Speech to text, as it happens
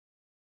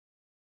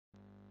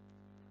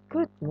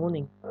Good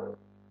morning.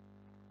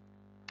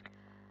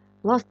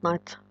 Last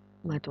night,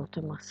 my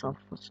daughter and myself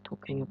was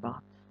talking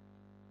about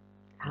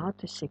how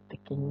to seek the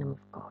kingdom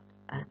of God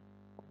and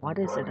what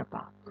is it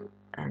about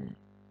and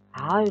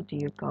how do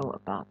you go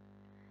about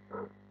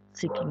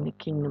seeking the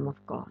kingdom of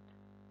God.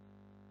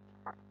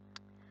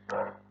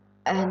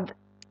 And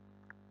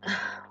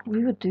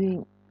we were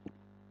doing,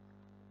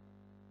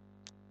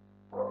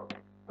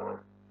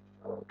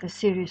 the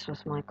series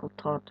was Michael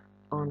Todd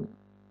on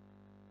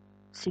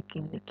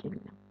seeking the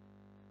kingdom.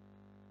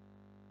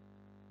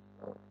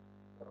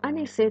 And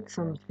he said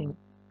something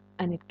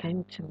and it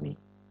came to me.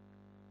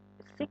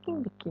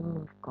 Seeking the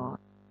kingdom of God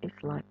is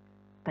like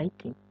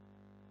dating,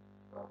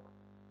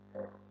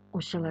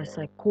 or shall I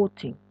say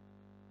courting.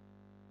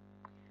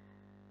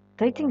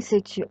 Dating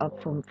sets you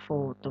up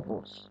for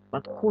divorce,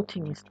 but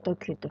courting is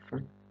totally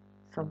different,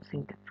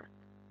 something different.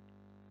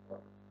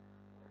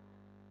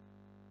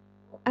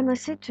 And I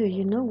said to her,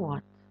 you know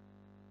what?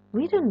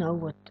 We don't know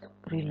what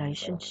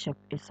relationship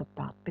is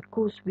about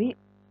because we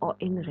are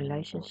in a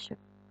relationship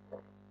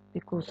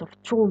because of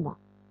trauma.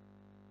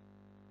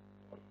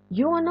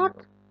 You are not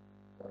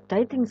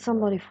dating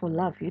somebody for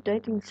love, you're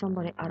dating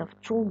somebody out of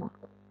trauma.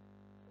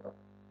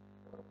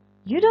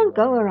 You don't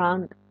go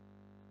around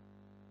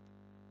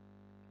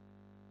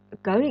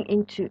going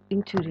into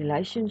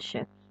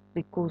relationships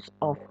because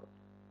of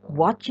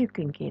what you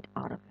can get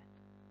out of it.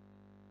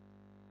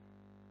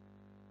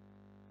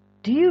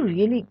 Do you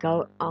really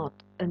go out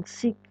and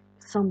seek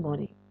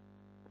somebody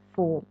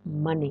for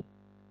money?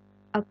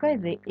 Okay,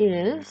 there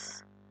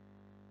is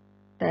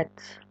that,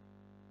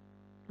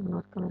 I'm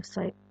not going to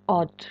say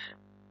odd,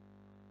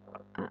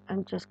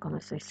 I'm just going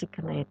to say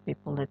sick-and-aid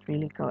people that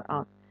really go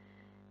out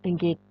and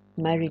get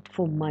married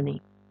for money.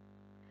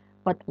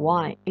 But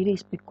why? It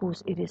is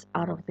because it is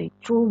out of their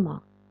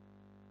trauma.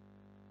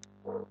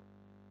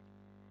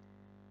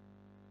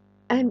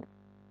 And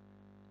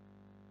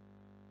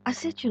I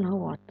said, you know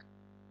what?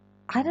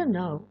 I don't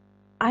know.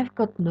 I've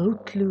got no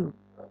clue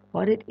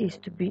what it is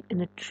to be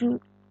in a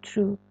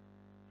true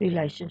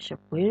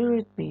relationship, whether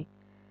it be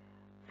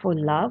for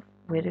love,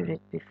 whether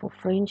it be for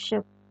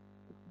friendship,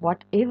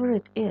 whatever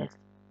it is.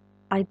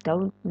 I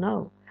don't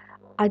know.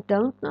 I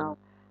don't know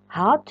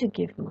how to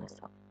give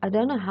myself. I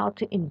don't know how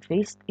to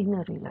invest in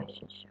a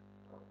relationship.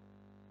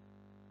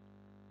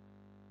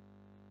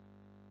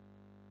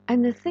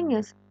 And the thing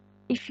is,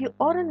 if you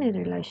are in a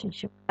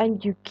relationship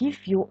and you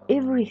give your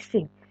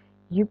everything,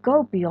 you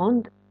go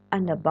beyond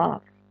and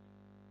above.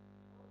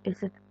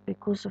 Is it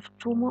because of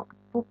trauma,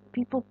 for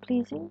people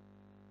pleasing?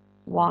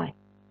 Why?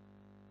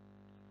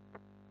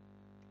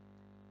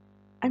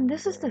 And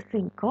this is the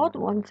thing, God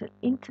wants an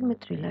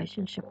intimate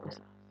relationship with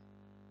us.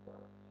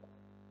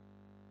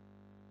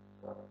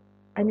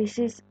 And he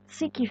says,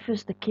 seek ye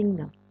first the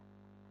kingdom.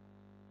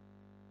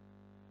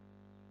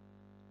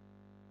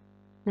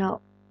 Now,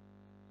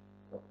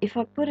 if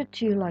I put it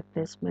to you like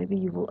this, maybe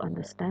you will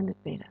understand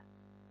it better.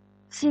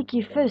 Seek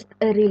ye first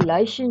a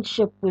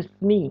relationship with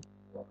me.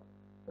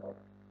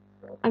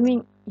 I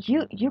mean,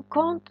 you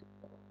can't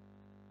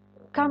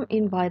come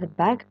in by the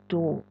back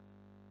door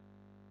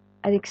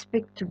and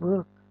expect to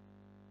work.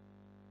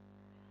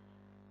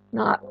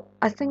 Now,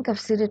 I think I've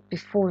said it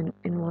before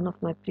in one of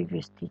my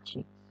previous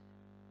teachings.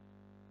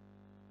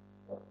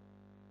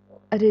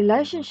 A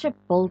relationship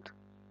built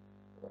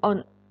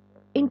on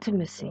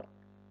intimacy,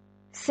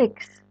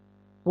 sex,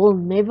 will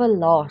never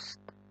last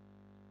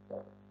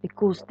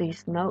because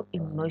there's no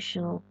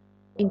emotional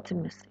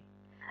intimacy.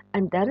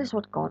 And that is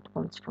what God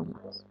wants from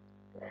us.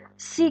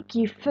 Seek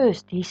ye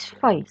first his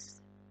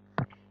face.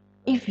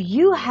 If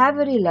you have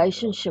a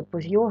relationship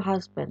with your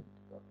husband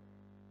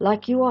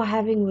like you are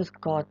having with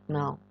God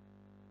now,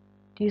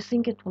 do you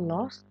think it will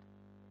last?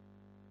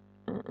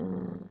 It's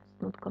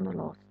not going to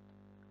last.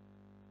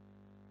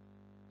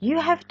 You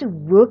have to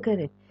work at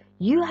it.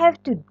 You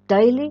have to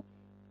daily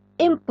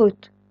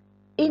input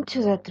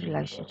into that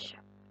relationship.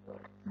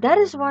 That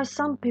is why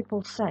some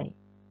people say,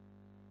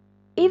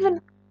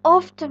 even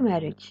after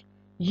marriage,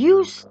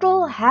 you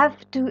still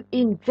have to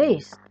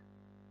invest.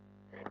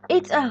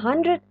 It's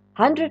 100%,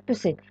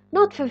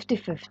 not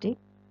 50-50,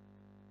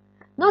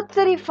 not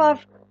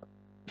 35,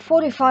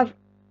 45.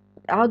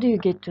 How do you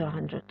get to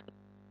 100?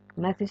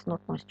 Math is not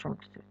my strong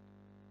suit.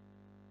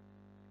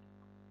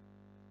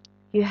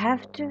 You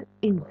have to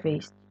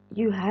invest.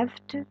 You have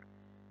to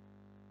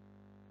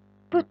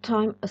put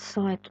time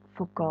aside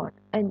for God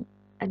and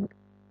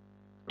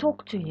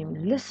talk to him,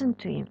 listen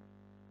to him,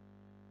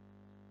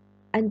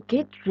 and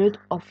get rid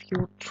of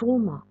your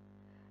trauma.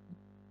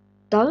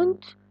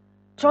 Don't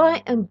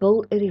try and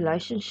build a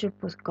relationship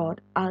with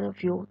God out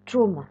of your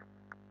trauma.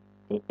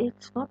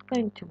 It's not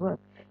going to work.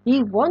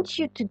 He wants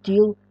you to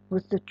deal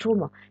with the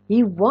trauma.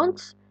 He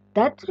wants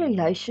that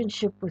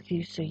relationship with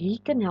you so he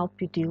can help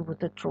you deal with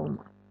the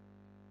trauma.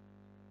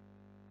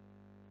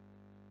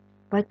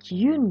 But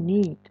you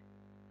need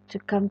to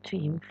come to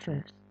him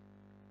first.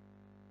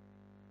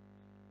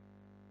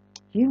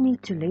 You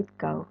need to let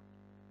go.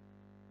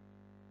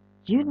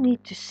 You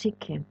need to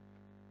seek him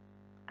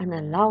and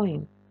allow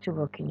him to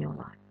work in your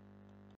life.